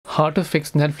How to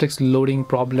fix Netflix loading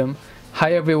problem.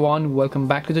 Hi everyone, welcome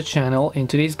back to the channel. In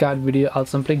today's guide video, I'll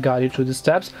simply guide you through the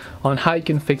steps on how you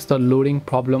can fix the loading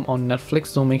problem on Netflix,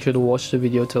 so make sure to watch the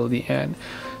video till the end.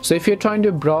 So if you're trying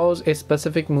to browse a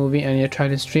specific movie and you're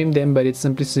trying to stream them but it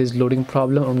simply says loading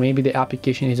problem, or maybe the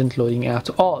application isn't loading at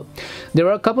all, there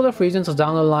are a couple of reasons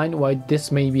down the line why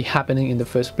this may be happening in the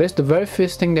first place. The very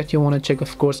first thing that you want to check,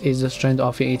 of course, is the strength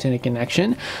of your internet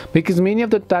connection, because many of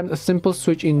the times a simple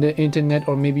switch in the internet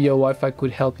or maybe your Wi-Fi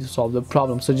could help you solve the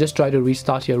problem. So just try to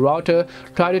restart your router,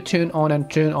 try to turn on and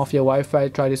turn off your Wi-Fi,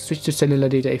 try to switch to cellular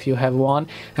data if you have one,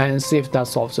 and see if that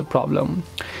solves the problem.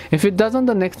 If it doesn't,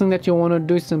 the next thing that you want to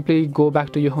do is simply go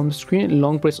back to your home screen,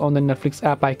 long press on the Netflix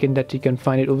app icon that you can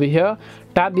find it over here,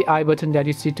 tap the I button that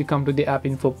you see to come to the app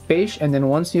info page, and then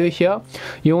once you're here,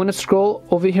 you want to scroll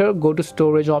over here, go to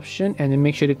storage option, and then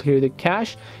make sure to clear the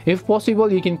cache. If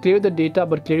possible, you can clear the data,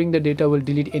 but clearing the data will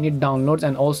delete any downloads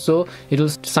and also it will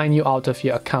sign you out of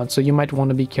your account, so you might want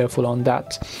to be careful on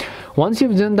that. Once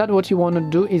you've done that, what you want to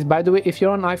do is, by the way, if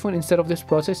you're on iPhone, instead of this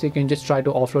process, you can just try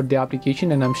to offload the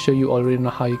application, and I'm sure you already know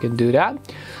how you can do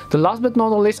that. The last but not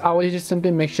the least, I want you to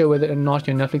simply make sure whether or not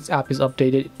your Netflix app is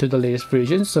updated to the latest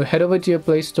version. So head over to your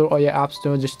Play Store or your App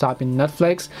Store, just type in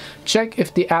Netflix, check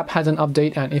if the app has an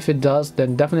update, and if it does,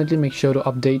 then definitely make sure to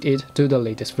update it to the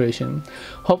latest version.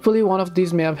 Hopefully one of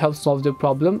these may have helped solve the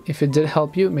problem. If it did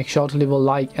help you, make sure to leave a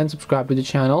like and subscribe to the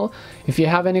channel. If you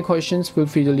have any questions, feel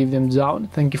free to leave them down.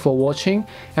 Thank you for watching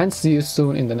and see you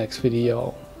soon in the next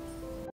video.